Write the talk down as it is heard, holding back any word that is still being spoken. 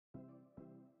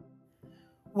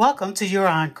Welcome to your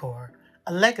Encore,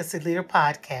 a Legacy Leader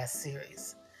podcast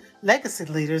series. Legacy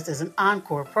Leaders is an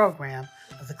encore program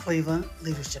of the Cleveland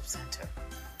Leadership Center.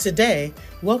 Today,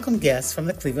 welcome guests from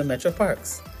the Cleveland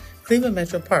Metroparks. Cleveland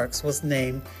Metroparks was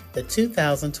named the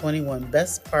 2021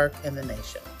 Best Park in the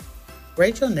Nation.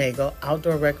 Rachel Nagel,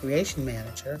 Outdoor Recreation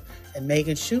Manager, and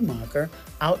Megan Schumacher,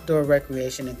 Outdoor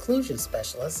Recreation Inclusion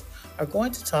Specialist, are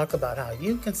going to talk about how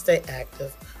you can stay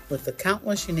active with the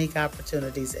countless unique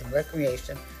opportunities in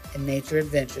recreation and nature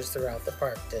adventures throughout the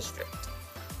Park District.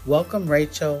 Welcome,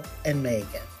 Rachel and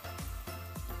Megan.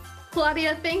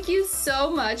 Claudia, thank you so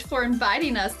much for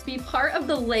inviting us to be part of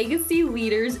the Legacy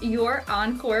Leaders Your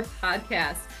Encore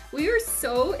podcast. We are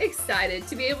so excited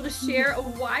to be able to share a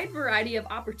wide variety of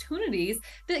opportunities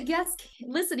that guests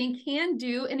listening can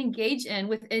do and engage in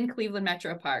within Cleveland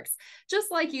Metroparks.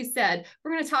 Just like you said,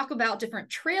 we're going to talk about different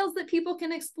trails that people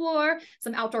can explore,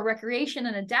 some outdoor recreation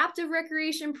and adaptive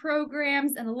recreation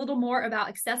programs, and a little more about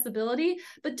accessibility,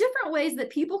 but different ways that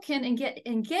people can get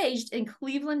engaged in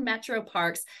Cleveland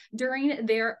Metroparks during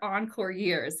their Encore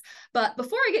years. But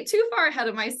before I get too far ahead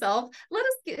of myself, let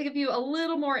us give you a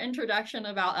little more introduction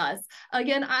about us.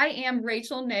 Again, I am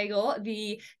Rachel Nagel,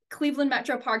 the Cleveland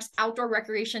Metroparks Outdoor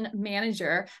Recreation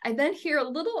Manager. I've been here a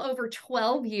little over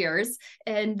 12 years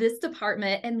in this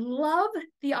department and love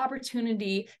the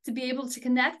opportunity to be able to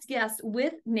connect guests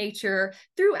with nature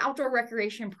through outdoor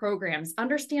recreation programs,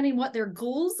 understanding what their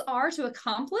goals are to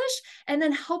accomplish, and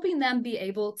then helping them be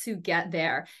able to get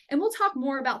there. And we'll talk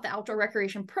more about the outdoor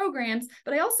recreation programs,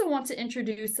 but I also want to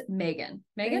introduce Megan.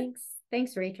 Megan?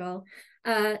 Thanks, Rachel.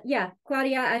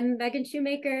 Claudia, I'm Megan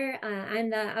Shoemaker.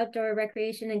 I'm the Outdoor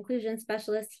Recreation Inclusion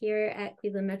Specialist here at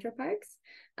Cleveland Metroparks.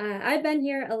 I've been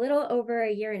here a little over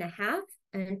a year and a half,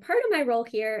 and part of my role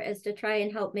here is to try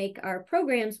and help make our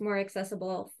programs more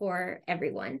accessible for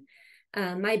everyone.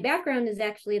 My background is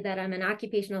actually that I'm an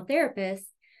occupational therapist,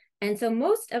 and so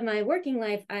most of my working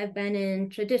life, I've been in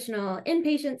traditional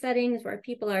inpatient settings where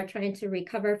people are trying to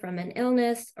recover from an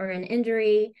illness or an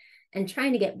injury and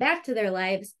trying to get back to their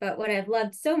lives. But what I've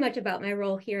loved so much about my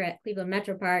role here at Cleveland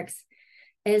Metroparks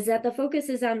is that the focus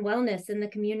is on wellness in the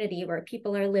community where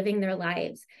people are living their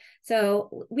lives.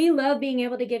 So we love being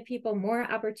able to give people more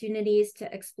opportunities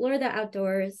to explore the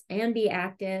outdoors and be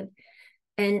active.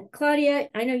 And Claudia,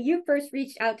 I know you first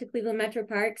reached out to Cleveland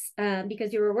Metroparks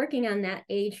because you were working on that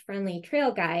age-friendly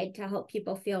trail guide to help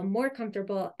people feel more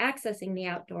comfortable accessing the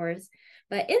outdoors.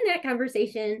 But in that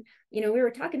conversation, we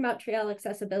were talking about trail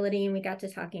accessibility, and we got to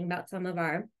talking about some of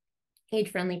our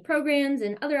age-friendly programs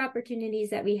and other opportunities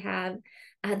that we have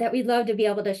that we'd love to be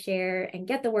able to share and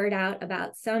get the word out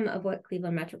about some of what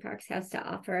Cleveland Metroparks has to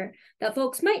offer that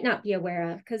folks might not be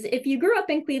aware of. Because if you grew up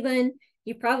in Cleveland,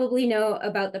 you probably know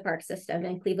about the park system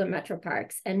and Cleveland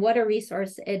Metroparks and what a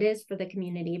resource it is for the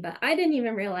community. But I didn't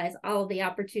even realize all of the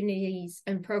opportunities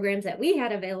and programs that we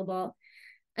had available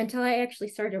until I actually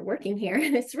started working here.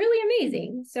 And it's really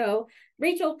amazing. So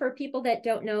Rachel, for people that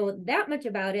don't know that much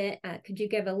about it, could you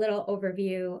give a little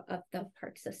overview of the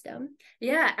park system?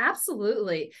 Yeah,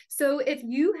 absolutely. So if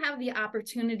you have the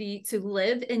opportunity to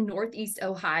live in Northeast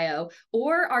Ohio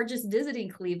or are just visiting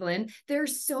Cleveland,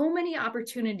 there's so many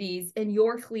opportunities in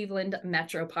your Cleveland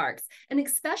Metroparks. And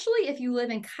especially if you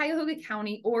live in Cuyahoga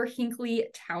County or Hinckley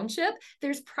Township,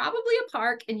 there's probably a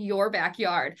park in your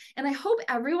backyard. And I hope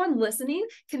everyone listening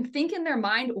can think in their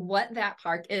mind what that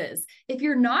park is. If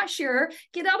you're not sure,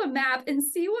 get out a map and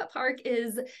see what park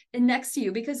is next to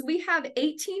you, because we have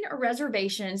 18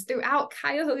 reservations throughout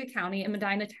Cuyahoga County and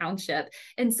Medina Township.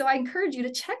 And so I encourage you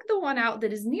to check the one out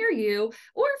that is near you,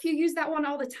 or if you use that one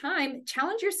all the time,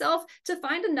 challenge yourself to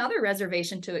find another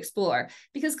reservation to explore,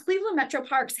 because Cleveland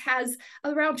Metroparks has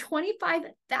around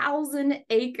 25,000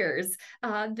 acres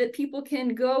that people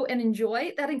can go and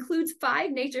enjoy. That includes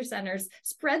 5 nature centers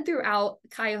spread throughout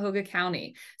Cuyahoga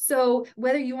County. So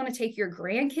whether you want to take your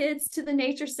grandkids to the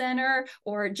nature center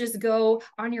or just go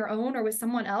on your own or with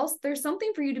someone else, there's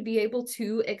something for you to be able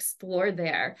to explore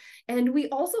there. And we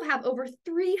also have over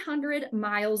 300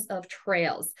 miles of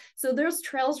trails. So those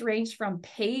trails range from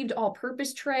paved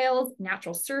all-purpose trails,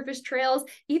 natural surface trails,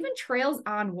 even trails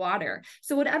on water.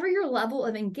 So whatever your level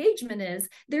of engagement is,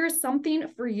 there is something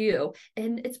for you.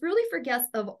 And it's really for guests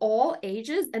of all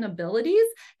ages and abilities,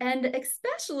 and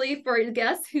especially for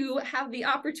guests who have the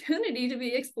opportunity to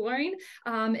be exploring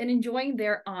and enjoying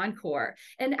their Encore.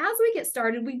 And as we get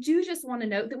started, we do just want to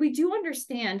note that we do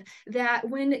understand that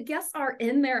when guests are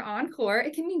in their Encore,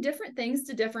 it can mean different things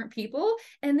to different people,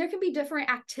 and there can be different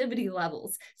activity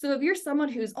levels. So if you're someone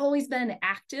who's always been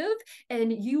active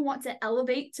and you want to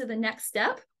elevate to the next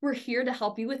step, we're here to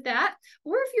help you with that.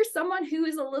 Or if you're someone who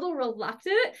is a little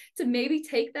reluctant to maybe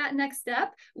take that next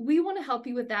step, we want to help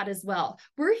you with that as well.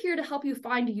 We're here to help you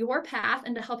find your path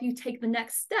and to help you take the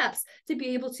next steps to be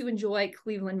able to enjoy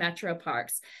Cleveland Metro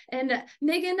Parks. And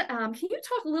Megan, can you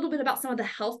talk a little bit about some of the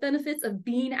health benefits of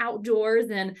being outdoors?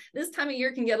 And this time of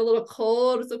year can get a little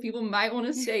cold, so people might want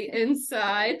to stay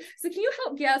inside. So can you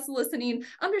help guests listening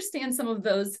understand some of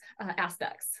those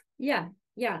aspects? Yeah.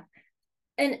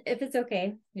 And if it's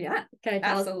okay, yeah, can I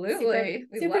tell absolutely.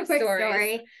 Super quick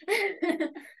story.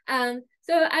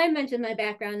 So I mentioned my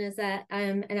background is that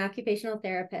I'm an occupational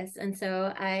therapist, and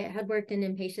so I had worked in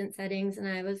inpatient settings, and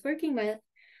I was working with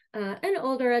an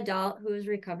older adult who was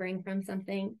recovering from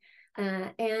something.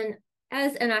 And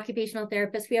as an occupational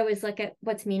therapist, we always look at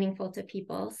what's meaningful to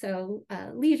people. So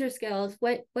leisure skills,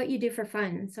 what you do for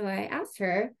fun. So I asked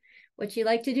her what she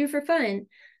liked to do for fun,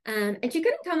 and she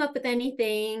couldn't come up with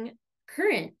anything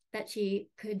current that she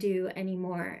could do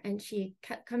anymore. And she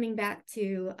kept coming back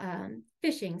to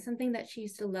fishing, something that she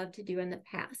used to love to do in the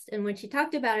past. And when she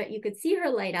talked about it, you could see her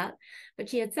light up, but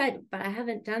she had said, but I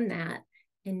haven't done that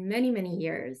in many, many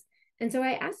years. And so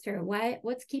I asked her,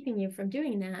 what's keeping you from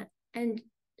doing that? And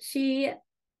she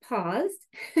paused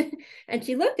and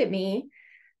she looked at me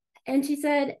and she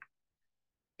said,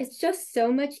 it's just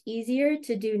so much easier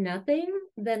to do nothing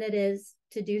than it is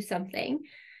to do something.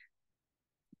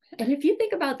 And if you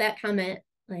think about that comment,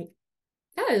 like,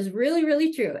 that is really,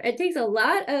 really true. It takes a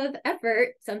lot of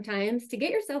effort sometimes to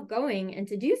get yourself going and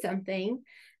to do something.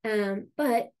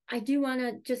 But I do want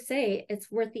to just say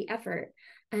it's worth the effort.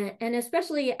 And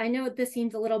especially, I know this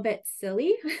seems a little bit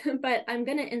silly, but I'm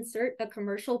going to insert a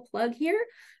commercial plug here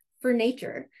for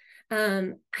nature.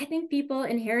 I think people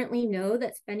inherently know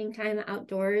that spending time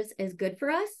outdoors is good for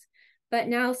us, but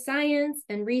now science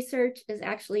and research is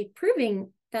actually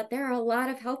proving that there are a lot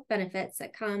of health benefits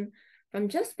that come from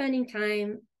just spending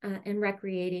time and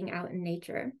recreating out in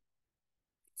nature.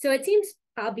 So it seems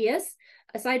obvious,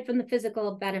 aside from the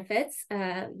physical benefits,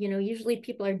 usually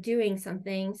people are doing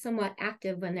something somewhat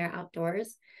active when they're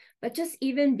outdoors, but just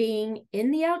even being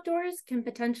in the outdoors can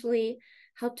potentially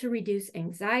help to reduce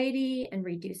anxiety and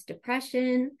reduce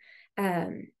depression.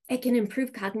 It can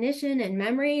improve cognition and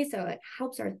memory, so it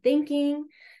helps our thinking.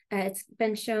 It's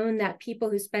been shown that people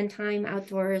who spend time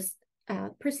outdoors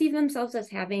perceive themselves as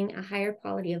having a higher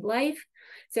quality of life.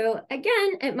 So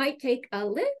again, it might take a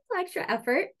little extra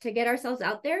effort to get ourselves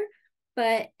out there,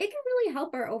 but it can really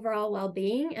help our overall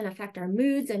well-being and affect our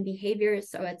moods and behaviors.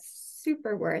 So it's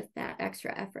super worth that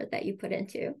extra effort that you put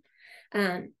into.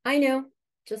 I know,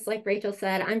 just like Rachel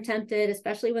said, I'm tempted,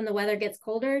 especially when the weather gets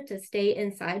colder, to stay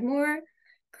inside more,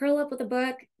 curl up with a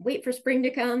book, wait for spring to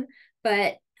come.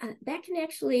 But that can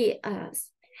actually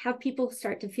have people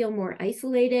start to feel more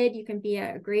isolated. You can be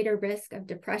at a greater risk of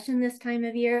depression this time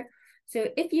of year. So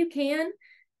if you can,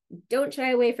 don't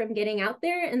shy away from getting out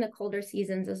there in the colder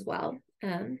seasons as well.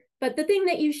 But the thing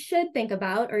that you should think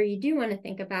about, or you do want to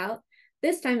think about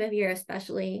this time of year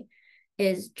especially,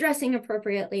 is dressing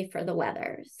appropriately for the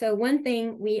weather. So one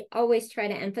thing we always try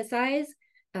to emphasize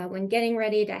when getting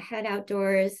ready to head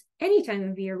outdoors, any time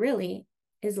of year really,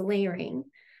 is layering.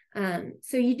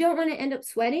 So you don't want to end up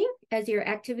sweating as your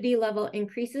activity level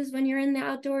increases when you're in the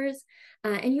outdoors.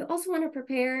 And you also want to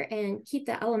prepare and keep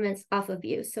the elements off of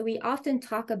you. So we often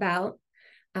talk about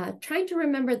trying to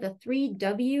remember the 3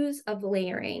 W's of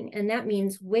layering. And that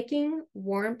means wicking,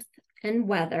 warmth, and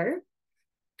weather.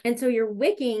 And so your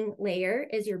wicking layer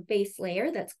is your base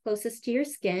layer that's closest to your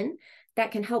skin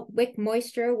that can help wick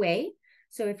moisture away.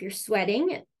 So if you're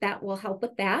sweating, that will help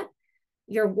with that.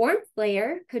 Your warmth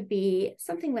layer could be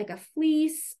something like a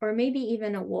fleece or maybe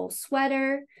even a wool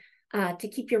sweater to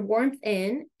keep your warmth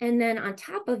in. And then on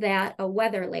top of that, a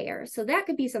weather layer. So that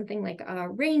could be something like a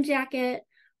rain jacket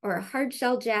or a hard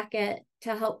shell jacket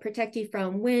to help protect you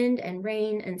from wind and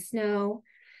rain and snow.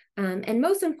 And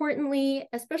most importantly,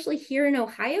 especially here in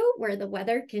Ohio, where the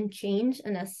weather can change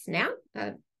in a snap.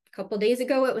 A couple of days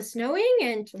ago, it was snowing,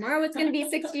 and tomorrow it's going to be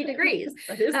 60 degrees.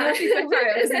 That is not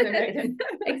Ohio, isn't it?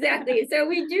 Exactly. So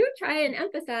we do try and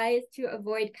emphasize to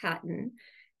avoid cotton.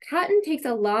 Cotton takes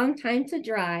a long time to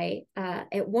dry.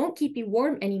 It won't keep you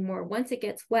warm anymore once it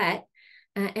gets wet.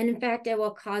 And in fact, it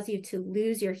will cause you to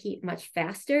lose your heat much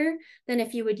faster than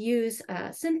if you would use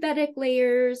synthetic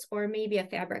layers, or maybe a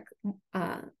fabric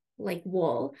like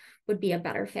wool would be a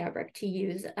better fabric to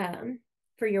use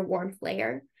for your warmth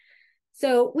layer.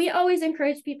 So we always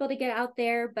encourage people to get out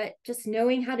there, but just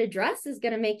knowing how to dress is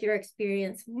going to make your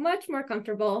experience much more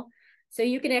comfortable, so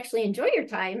you can actually enjoy your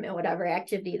time in whatever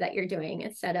activity that you're doing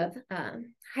instead of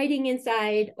hiding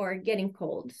inside or getting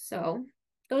cold. So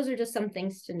those are just some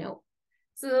things to note.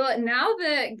 So now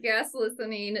that guests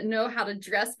listening know how to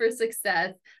dress for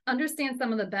success, understand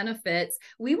some of the benefits,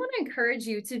 we want to encourage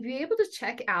you to be able to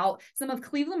check out some of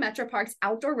Cleveland Metroparks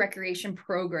outdoor recreation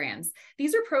programs.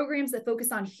 These are programs that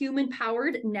focus on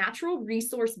human-powered, natural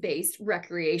resource-based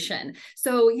recreation.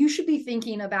 So you should be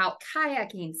thinking about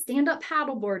kayaking, stand-up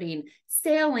paddleboarding,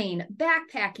 sailing,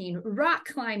 backpacking, rock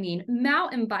climbing,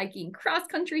 mountain biking,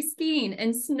 cross-country skiing,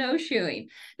 and snowshoeing.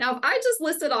 Now, if I just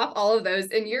listed off all of those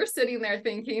and you're sitting there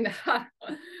thinking,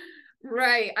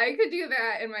 right, I could do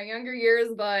that in my younger years,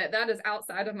 but that is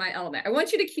outside of my element. I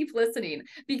want you to keep listening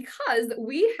because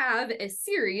we have a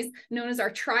series known as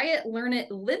our Try It, Learn It,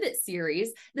 Live It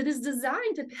series that is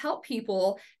designed to help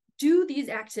people do these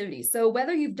activities. So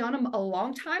whether you've done them a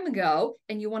long time ago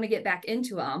and you want to get back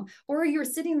into them, or you're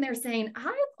sitting there saying,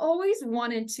 I've always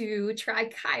wanted to try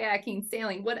kayaking,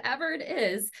 sailing, whatever it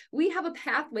is, we have a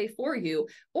pathway for you.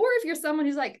 Or if you're someone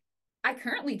who's like, I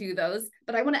currently do those,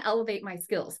 but I want to elevate my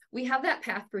skills, we have that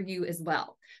path for you as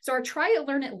well. So our Try It,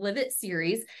 Learn It, Live It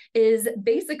series is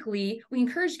basically, we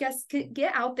encourage guests to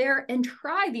get out there and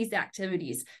try these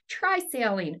activities. Try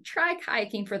sailing, try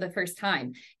kayaking for the first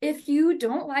time. If you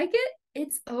don't like it,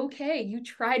 it's okay. You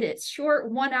tried it.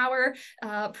 Short 1 hour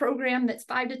program that's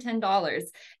 $5 to $10.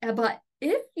 But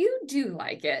if you do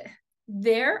like it,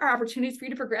 there are opportunities for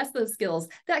you to progress those skills.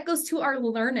 That goes to our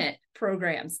Learn It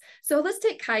programs. So let's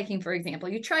take kayaking, for example.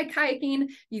 You tried kayaking,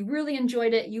 you really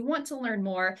enjoyed it, you want to learn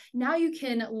more. Now you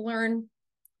can learn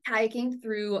kayaking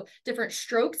through different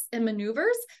strokes and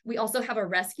maneuvers. We also have a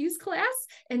rescues class.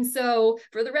 And so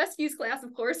for the rescues class,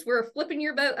 of course, we're flipping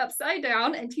your boat upside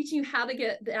down and teaching you how to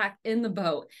get back in the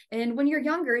boat. And when you're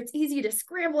younger, it's easy to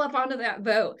scramble up onto that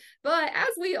boat. But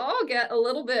as we all get a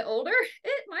little bit older,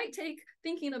 it might take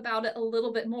thinking about it a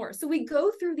little bit more. So we go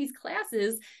through these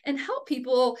classes and help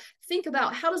people think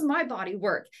about, how does my body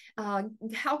work?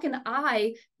 How can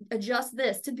I adjust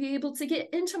this to be able to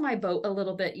get into my boat a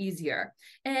little bit easier?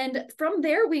 And from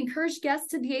there, we encourage guests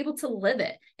to be able to live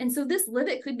it. And so this live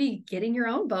it could be getting your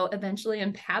own boat eventually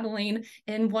and paddling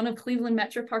in one of Cleveland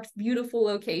Metroparks' beautiful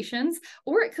locations,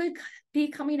 or it could be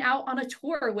coming out on a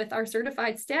tour with our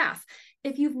certified staff.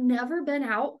 If you've never been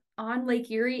out on Lake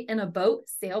Erie in a boat,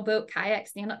 sailboat, kayak,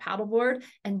 stand-up paddleboard,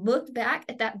 and looked back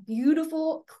at that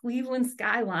beautiful Cleveland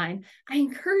skyline, I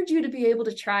encourage you to be able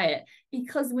to try it,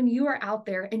 because when you are out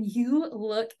there and you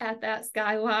look at that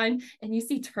skyline and you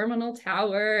see Terminal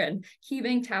Tower and Key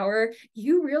Bank Tower,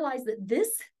 you realize that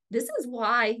this is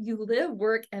why you live,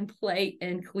 work, and play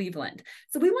in Cleveland.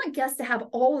 So we want guests to have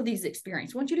all of these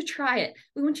experiences. We want you to try it.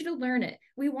 We want you to learn it.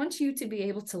 We want you to be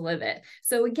able to live it.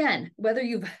 So again, whether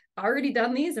you've already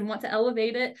done these and want to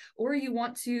elevate it, or you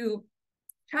want to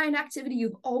try an activity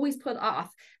you've always put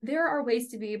off, there are ways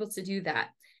to be able to do that.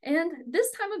 And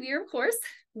this time of year, of course,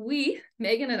 we,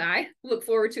 Megan and I, look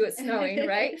forward to it snowing,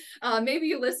 right? Maybe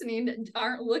you listening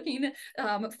aren't looking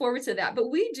forward to that,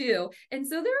 but we do. And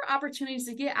so there are opportunities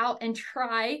to get out and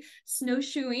try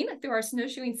snowshoeing through our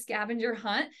snowshoeing scavenger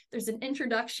hunt. There's an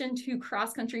introduction to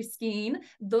cross-country skiing.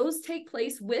 Those take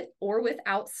place with or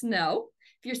without snow.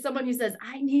 If you're someone who says,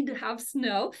 I need to have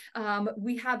snow,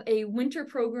 we have a winter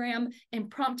program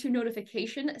impromptu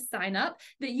notification sign up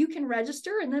that you can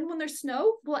register. And then when there's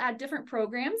snow, we'll add different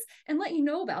programs and let you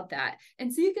know about that.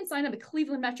 And so you can sign up at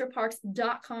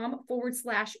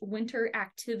clevelandmetroparks.com/winter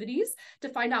activities to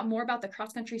find out more about the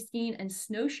cross-country skiing and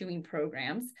snowshoeing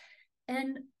programs.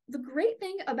 And the great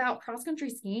thing about cross-country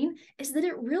skiing is that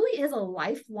it really is a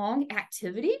lifelong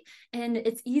activity, and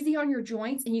it's easy on your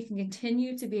joints, and you can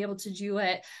continue to be able to do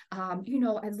it,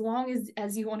 as long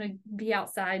as you want to be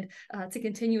outside to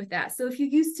continue with that. So if you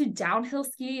used to downhill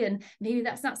ski and maybe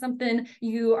that's not something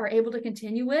you are able to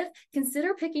continue with,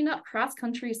 consider picking up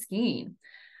cross-country skiing.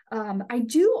 I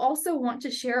do also want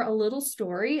to share a little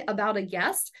story about a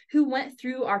guest who went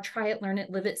through our Try It, Learn It,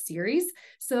 Live It series.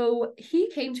 So he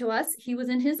came to us, he was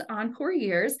in his Encore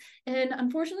years, and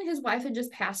unfortunately his wife had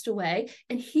just passed away,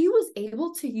 and he was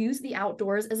able to use the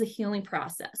outdoors as a healing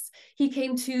process. He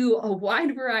came to a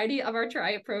wide variety of our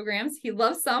Try It programs. He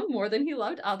loved some more than he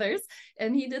loved others,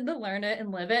 and he did the Learn It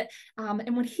and Live It.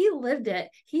 And when he lived it,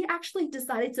 he actually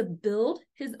decided to build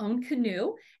his own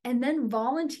canoe and then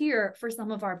volunteer for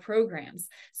some of our programs.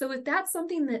 So if that's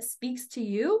something that speaks to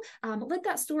you, let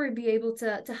that story be able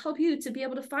to help you to be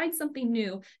able to find something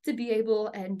new to be able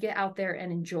and get out there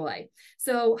and enjoy.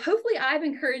 So hopefully I've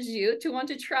encouraged you to want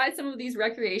to try some of these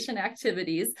recreation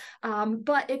activities.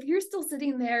 But if you're still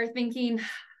sitting there thinking,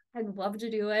 I'd love to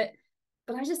do it,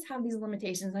 but I just have these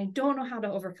limitations. I don't know how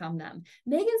to overcome them,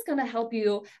 Megan's going to help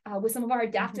you with some of our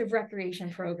adaptive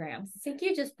recreation programs. I think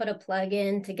you just put a plug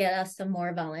in to get us some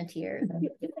more volunteers.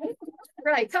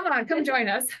 Right. Come join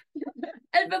us.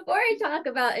 And before I talk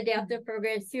about adaptive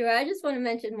programs too, I just want to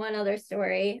mention one other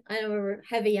story. I know we're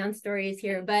heavy on stories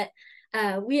here, but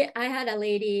I had a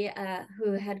lady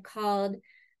who had called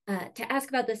to ask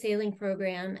about the sailing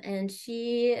program, and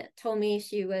she told me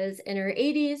she was in her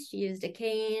 80s, she used a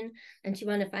cane, and she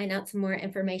wanted to find out some more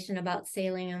information about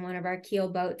sailing on one of our keel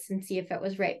boats and see if it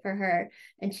was right for her.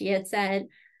 And she had said,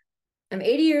 I'm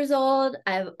 80 years old,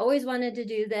 I've always wanted to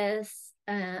do this,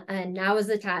 and now is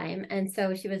the time. And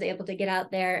so she was able to get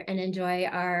out there and enjoy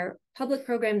our public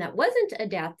program that wasn't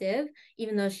adaptive,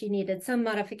 even though she needed some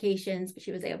modifications, but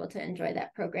she was able to enjoy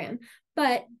that program.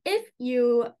 But if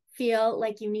you feel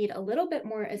like you need a little bit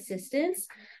more assistance,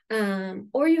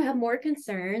 or you have more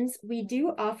concerns, we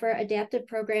do offer adaptive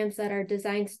programs that are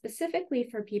designed specifically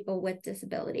for people with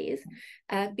disabilities.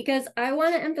 Because I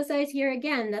want to emphasize here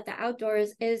again that the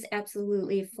outdoors is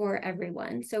absolutely for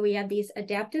everyone. So we have these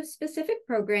adaptive specific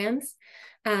programs.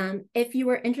 If you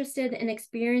are interested in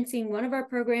experiencing one of our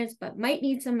programs but might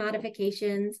need some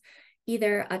modifications,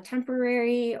 either a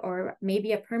temporary or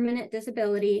maybe a permanent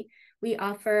disability, we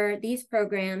offer these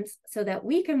programs so that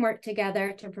we can work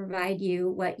together to provide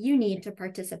you what you need to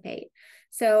participate.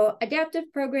 So adaptive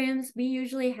programs, we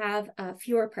usually have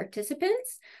fewer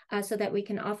participants so that we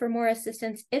can offer more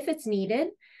assistance if it's needed.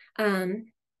 And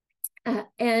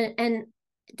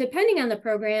depending on the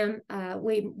program,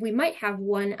 we might have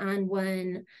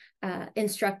one-on-one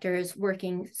instructors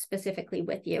working specifically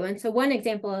with you. And so one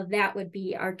example of that would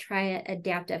be our Try It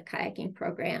Adaptive Kayaking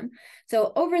program.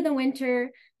 So over the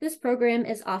winter, this program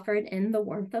is offered in the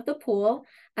warmth of the pool,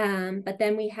 but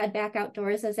then we head back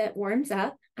outdoors as it warms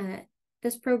up.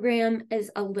 This program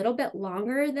is a little bit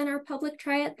longer than our public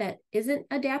Try It that isn't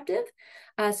adaptive,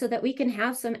 so that we can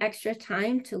have some extra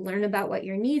time to learn about what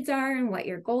your needs are and what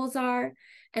your goals are,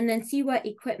 and then see what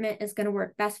equipment is going to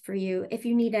work best for you if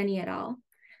you need any at all.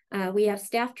 We have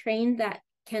staff trained that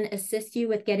can assist you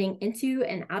with getting into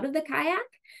and out of the kayak,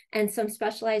 and some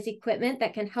specialized equipment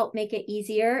that can help make it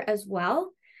easier as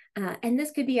well. And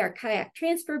this could be our kayak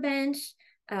transfer bench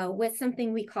with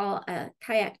something we call a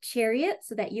kayak chariot,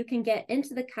 so that you can get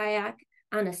into the kayak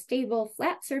on a stable,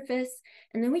 flat surface,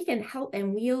 and then we can help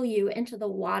and wheel you into the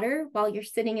water while you're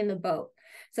sitting in the boat.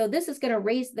 So this is going to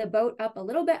raise the boat up a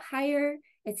little bit higher.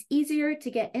 It's easier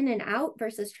to get in and out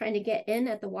versus trying to get in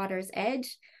at the water's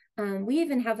edge. We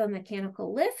even have a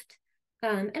mechanical lift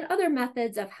and other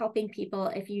methods of helping people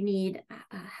if you need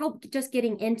help just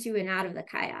getting into and out of the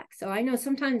kayak. So I know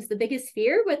sometimes the biggest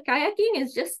fear with kayaking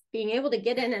is just being able to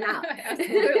get in and out.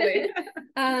 Absolutely.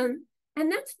 And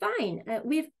that's fine.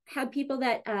 We've had people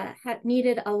that have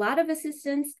needed a lot of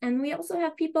assistance, and we also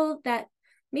have people that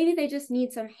maybe they just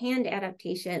need some hand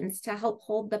adaptations to help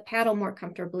hold the paddle more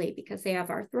comfortably because they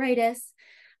have arthritis,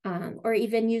 or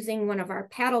even using one of our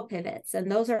paddle pivots.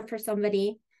 And those are for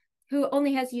somebody who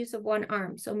only has use of one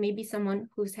arm. So maybe someone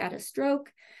who's had a stroke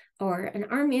or an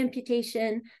arm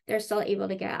amputation, they're still able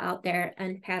to get out there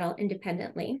and paddle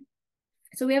independently.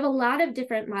 So we have a lot of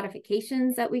different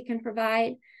modifications that we can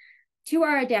provide to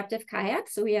our adaptive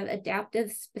kayaks. So we have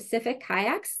adaptive specific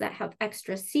kayaks that have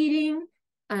extra seating.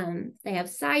 They have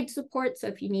side support. So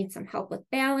if you need some help with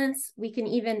balance, we can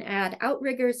even add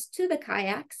outriggers to the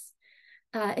kayaks.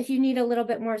 If you need a little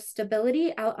bit more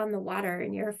stability out on the water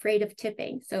and you're afraid of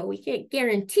tipping. So we can't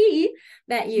guarantee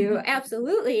that you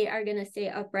absolutely are going to stay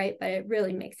upright, but it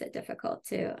really makes it difficult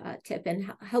to tip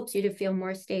and helps you to feel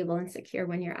more stable and secure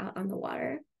when you're out on the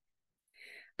water.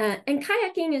 And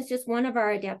kayaking is just one of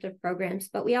our adaptive programs,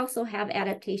 but we also have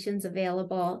adaptations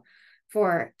available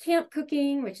for camp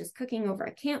cooking, which is cooking over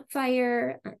a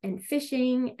campfire, and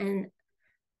fishing. And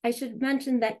I should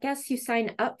mention that guests who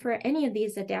sign up for any of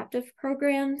these adaptive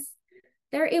programs,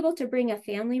 they're able to bring a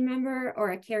family member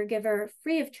or a caregiver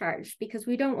free of charge, because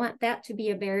we don't want that to be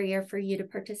a barrier for you to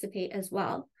participate as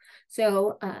well.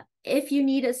 So if you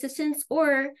need assistance,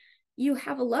 or you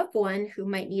have a loved one who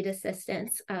might need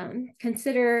assistance,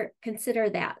 consider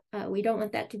that. We don't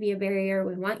want that to be a barrier.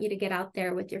 We want you to get out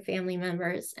there with your family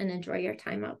members and enjoy your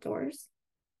time outdoors.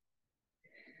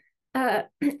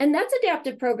 And that's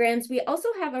adaptive programs. We also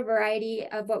have a variety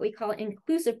of what we call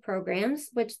inclusive programs,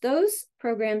 which those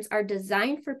programs are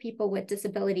designed for people with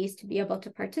disabilities to be able to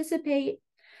participate,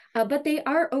 but they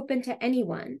are open to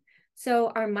anyone.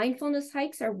 So our mindfulness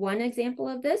hikes are one example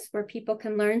of this, where people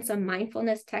can learn some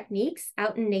mindfulness techniques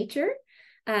out in nature,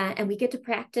 and we get to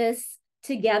practice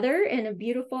together in a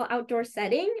beautiful outdoor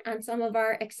setting on some of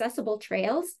our accessible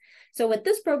trails. So with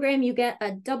this program, you get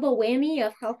a double whammy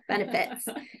of health benefits.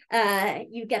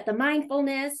 You get the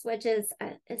mindfulness, which is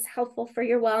helpful for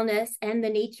your wellness, and the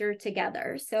nature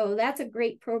together. So that's a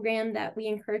great program that we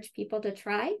encourage people to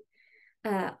try.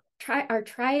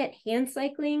 Try It hand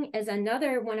cycling is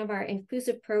another one of our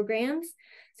inclusive programs.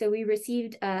 So we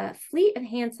received a fleet of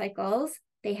hand cycles.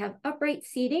 They have upright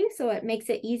seating, so it makes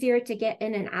it easier to get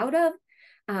in and out of,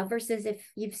 versus if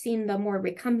you've seen the more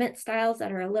recumbent styles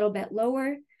that are a little bit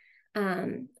lower.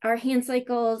 Our hand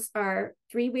cycles are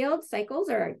 3-wheeled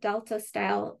cycles, or Delta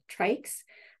style trikes.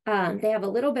 They have a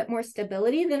little bit more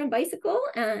stability than a bicycle,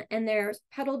 and they're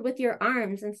pedaled with your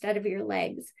arms instead of your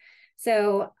legs.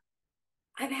 So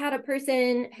I've had a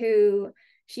person who,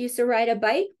 she used to ride a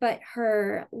bike, but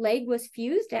her leg was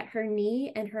fused at her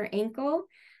knee and her ankle.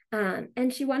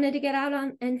 And she wanted to get out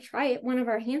on and try one of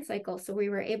our hand cycles. So we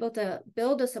were able to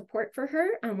build a support for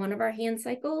her on one of our hand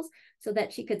cycles so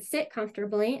that she could sit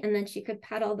comfortably, and then she could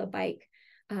pedal the bike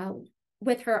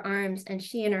with her arms. And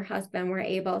she and her husband were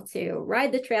able to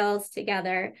ride the trails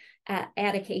together at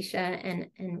Acacia and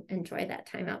enjoy that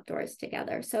time outdoors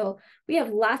together. So we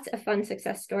have lots of fun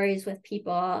success stories with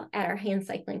people at our hand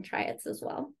cycling try-its as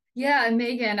well. Yeah, and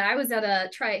Megan, I was at a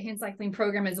Try It hand cycling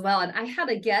program as well, and I had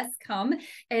a guest come,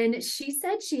 and she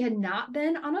said she had not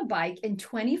been on a bike in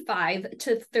 25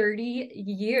 to 30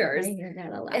 years. I hear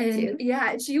that a lot and too.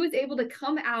 Yeah, she was able to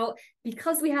come out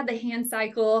because we had the hand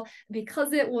cycle,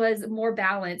 because it was more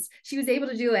balanced. She was able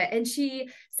to do it, and she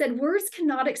said, "Words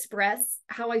cannot express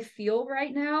how I feel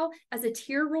right now," as a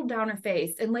tear rolled down her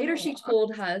face. And later she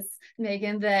told us,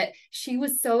 Megan, that she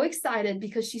was so excited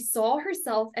because she saw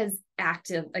herself as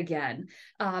active again.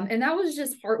 And that was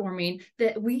just heartwarming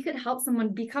that we could help someone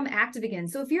become active again.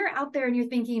 So if you're out there and you're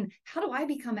thinking, how do I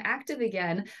become active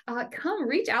again? Come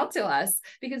reach out to us,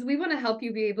 because we want to help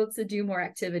you be able to do more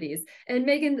activities. And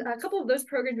Megan, a couple of those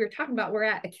programs we were talking about were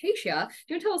at Acacia.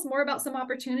 Do you want to tell us more about some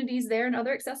opportunities there and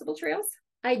other accessible trails?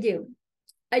 I do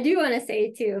want to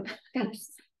say too, gosh,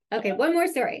 okay, one more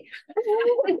story.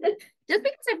 Just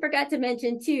because I forgot to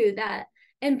mention too, that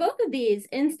in both of these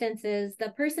instances, the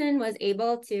person was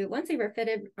able to, once they were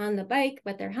fitted on the bike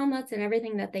with their helmets and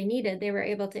everything that they needed, they were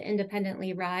able to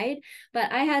independently ride.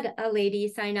 But I had a lady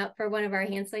sign up for one of our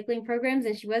hand cycling programs,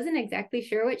 and she wasn't exactly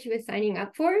sure what she was signing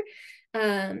up for.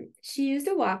 She used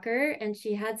a walker, and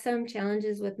she had some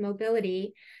challenges with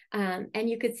mobility. And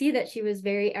you could see that she was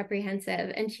very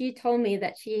apprehensive. And she told me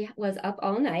that she was up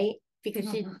all night because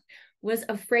she was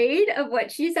afraid of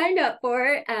what she signed up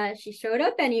for. She showed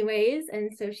up anyways,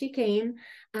 and so she came.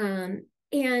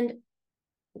 And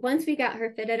once we got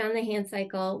her fitted on the hand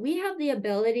cycle, we have the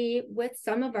ability with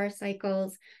some of our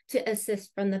cycles to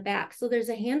assist from the back. So there's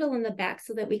a handle in the back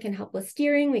so that we can help with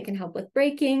steering, we can help with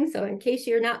braking. So in case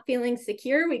you're not feeling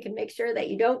secure, we can make sure that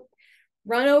you don't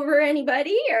run over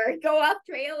anybody or go off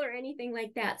trail or anything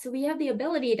like that. So we have the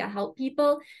ability to help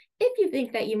people if you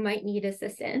think that you might need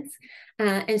assistance.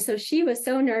 And so she was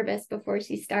so nervous before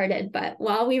she started, but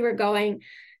while we were going,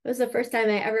 it was the first time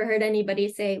I ever heard anybody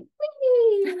say,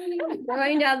 "Wee,"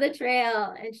 going down the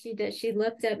trail. And she did. She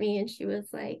looked at me and she was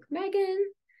like, "Megan,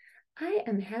 I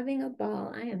am having a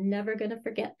ball. I am never going to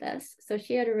forget this." So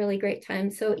she had a really great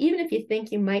time. So even if you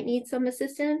think you might need some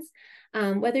assistance,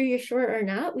 whether you're sure or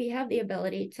not, we have the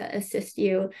ability to assist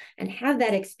you and have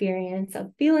that experience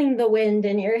of feeling the wind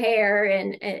in your hair,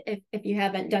 and if you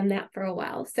haven't done that for a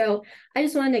while. So I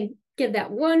just wanted to give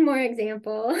that one more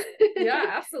example. Yeah,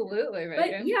 absolutely,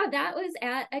 Megan. But yeah, that was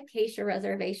at Acacia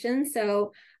Reservation.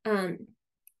 So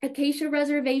Acacia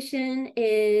Reservation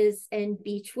is in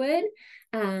Beechwood.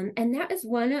 And that is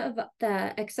one of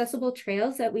the accessible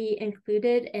trails that we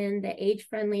included in the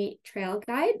age-friendly trail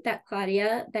guide that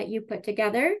Claudia, that you put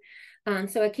together.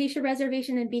 So Acacia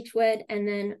Reservation in Beechwood, and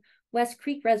then West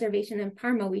Creek Reservation in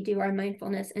Parma, we do our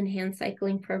mindfulness and hand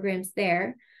cycling programs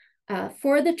there.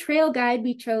 For the trail guide,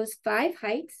 we chose 5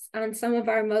 hikes on some of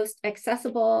our most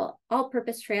accessible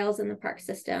all-purpose trails in the park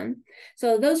system.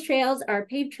 So those trails are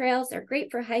paved trails. They're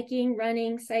great for hiking,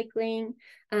 running, cycling.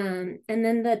 And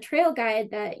then the trail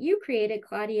guide that you created,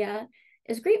 Claudia,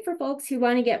 is great for folks who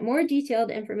want to get more detailed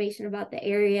information about the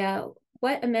area,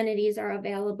 what amenities are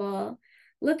available,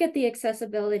 look at the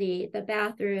accessibility, the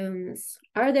bathrooms,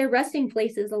 are there resting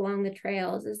places along the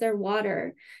trails, is there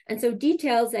water? And so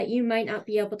details that you might not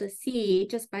be able to see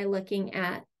just by looking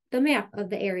at the map of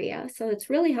the area. So it's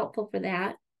really helpful for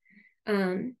that.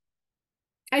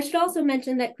 I should also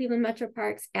mention that Cleveland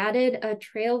Metroparks added a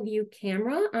trail view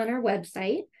camera on our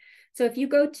website. So if you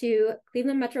go to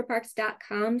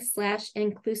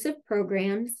clevelandmetroparks.com/inclusive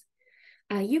programs,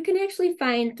 you can actually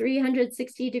find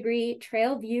 360-degree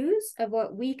trail views of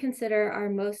what we consider our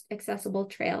most accessible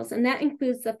trails. And that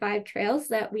includes the 5 trails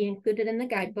that we included in the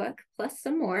guidebook, plus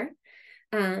some more.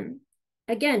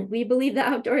 Again, we believe the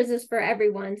outdoors is for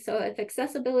everyone. So if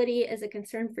accessibility is a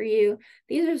concern for you,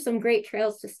 these are some great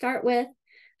trails to start with.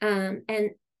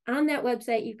 And on that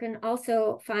website, you can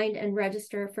also find and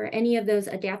register for any of those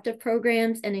adaptive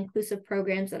programs and inclusive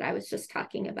programs that I was just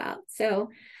talking about. So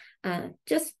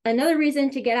just another reason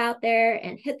to get out there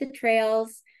and hit the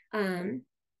trails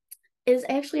is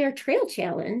actually our trail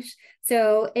challenge.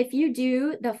 So if you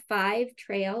do the 5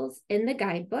 trails in the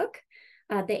guidebook,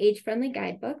 the age-friendly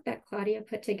guidebook that Claudia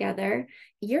put together,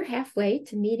 you're halfway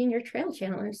to meeting your trail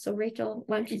challenge. So Rachel,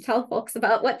 why don't you tell folks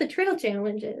about what the trail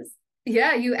challenge is?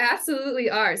 Yeah, you absolutely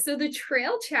are. So the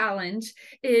Trail Challenge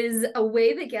is a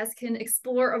way that guests can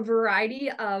explore a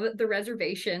variety of the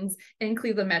reservations in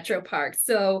Cleveland Metroparks.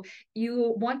 So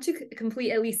you want to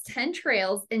complete at least 10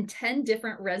 trails in 10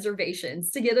 different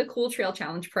reservations to get a cool Trail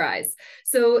Challenge prize.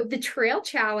 So the Trail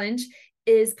Challenge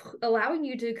is allowing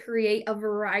you to create a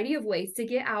variety of ways to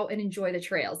get out and enjoy the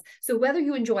trails. So whether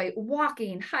you enjoy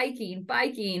walking, hiking,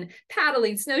 biking,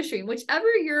 paddling, snowshoeing, whichever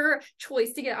your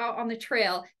choice to get out on the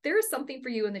trail, there is something for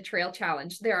you in the Trail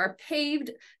Challenge. There are paved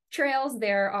trails,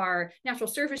 there are natural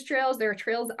surface trails, there are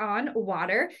trails on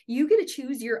water. You get to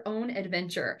choose your own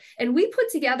adventure. And we put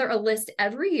together a list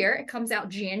every year. It comes out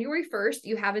January 1st.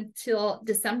 You have until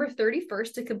December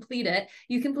 31st to complete it.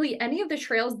 You complete any of the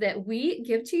trails that we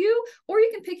give to you, or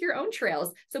you can pick your own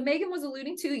trails. So Megan was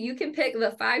alluding to, you can pick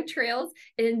the 5 trails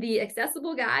in the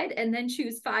accessible guide and then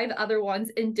choose 5 other ones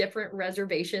in different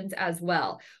reservations as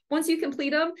well. Once you complete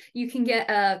them, you can get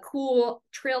a cool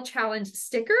Trail Challenge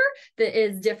sticker that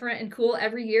is different and cool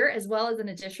every year, as well as an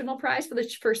additional prize for the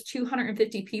first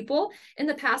 250 people. In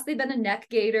the past, they've been a neck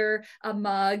gaiter, a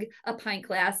mug, a pint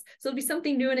glass. So it'll be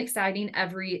something new and exciting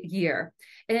every year.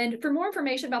 And for more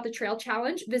information about the Trail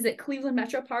Challenge, visit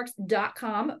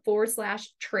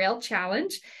clevelandmetroparks.com/trail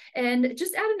challenge. And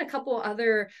just add in a couple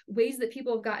other ways that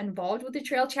people have got involved with the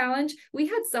Trail Challenge. We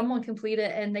had someone complete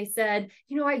it and they said,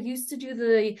 you know, I used to do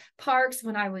the parks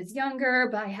when I was younger,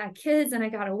 but I had kids and I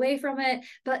got away from it.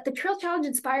 But the Trail Challenge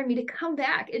inspired me to come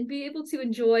back and be able to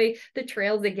enjoy the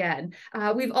trails again.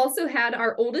 We've also had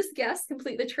our oldest guest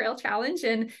complete the Trail Challenge,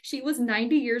 and she was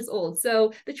 90 years old.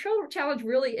 So the Trail Challenge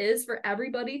really is for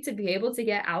everybody to be able to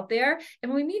get out there.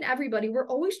 And when we mean everybody, we're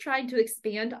always trying to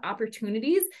expand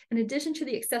opportunities. In addition to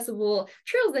the accessible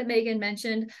trails that Megan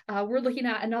mentioned, we're looking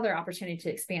at another opportunity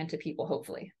to expand to people,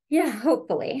 hopefully. Yeah,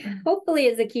 hopefully. Hopefully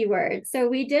is a key word. So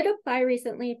we did apply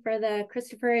recently for the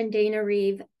Christopher and Dana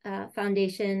Reeve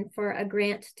Foundation for a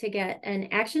grant to get an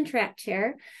action track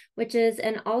chair, which is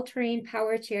an all-terrain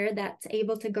power chair that's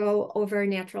able to go over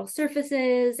natural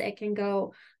surfaces. It can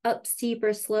go up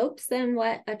steeper slopes than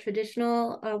what a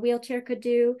traditional wheelchair could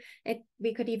do.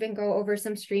 We could even go over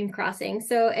some stream crossings.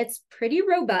 So it's pretty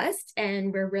robust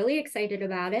and we're really excited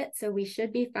about it. So we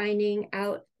should be finding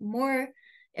out more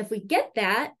if we get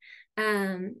that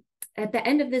at the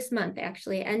end of this month,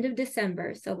 actually, end of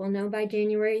December. So we'll know by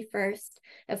January 1st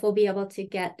if we'll be able to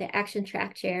get the action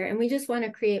track chair. And we just want to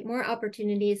create more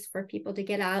opportunities for people to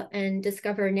get out and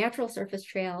discover natural surface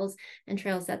trails and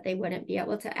trails that they wouldn't be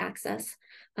able to access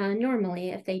normally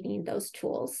if they need those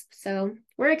tools. So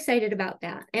we're excited about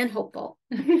that and hopeful.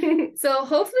 So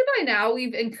hopefully by now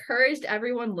we've encouraged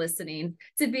everyone listening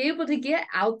to be able to get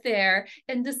out there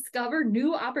and discover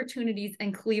new opportunities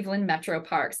in Cleveland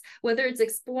Metroparks, whether it's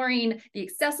exploring the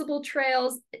accessible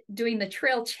trails, doing the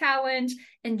Trail Challenge,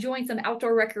 enjoying some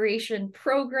outdoor recreation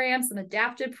programs, some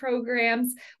adaptive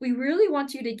programs. We really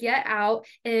want you to get out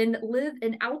and live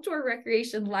an outdoor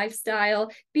recreation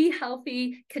lifestyle, be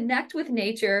healthy, connect with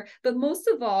nature, but most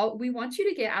of all, we want you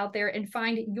to get out there and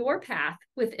find your path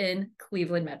within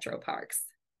Cleveland Metroparks.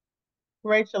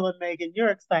 Rachel and Megan, your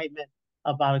excitement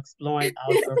about exploring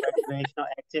outdoor recreational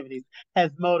activities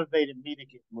has motivated me to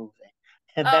get moving.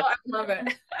 And I love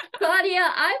it. Claudia,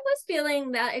 I was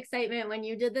feeling that excitement when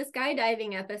you did the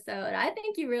skydiving episode. I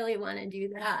think you really want to do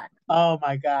that. Oh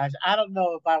my gosh. I don't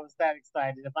know if I was that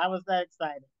excited. If I was that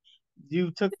excited,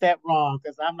 you took that wrong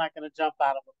because I'm not going to jump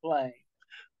out of a plane.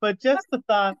 But just the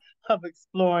thought of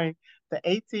exploring the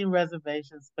 18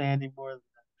 reservations spanning more than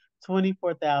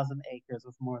 24,000 acres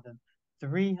with more than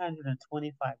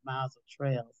 325 miles of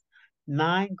trails,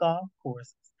 9 golf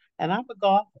courses. And I'm a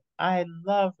golfer. I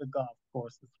love the golf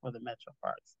courses for the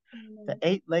Metroparks. The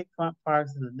 8 lakefront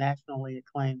parks and the nationally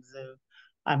acclaimed zoo.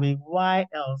 I mean, why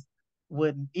else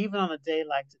wouldn't, even on a day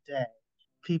like today,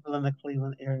 people in the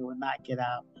Cleveland area would not get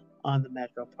out on the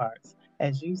Metroparks?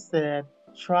 As you said,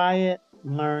 try it,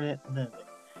 learn it, live it.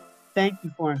 Thank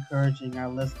you for encouraging our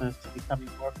listeners to becoming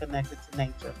more connected to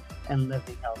nature and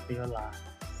living healthier lives.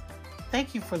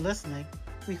 Thank you for listening.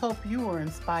 We hope you were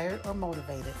inspired or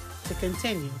motivated to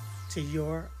continue to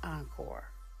your Encore.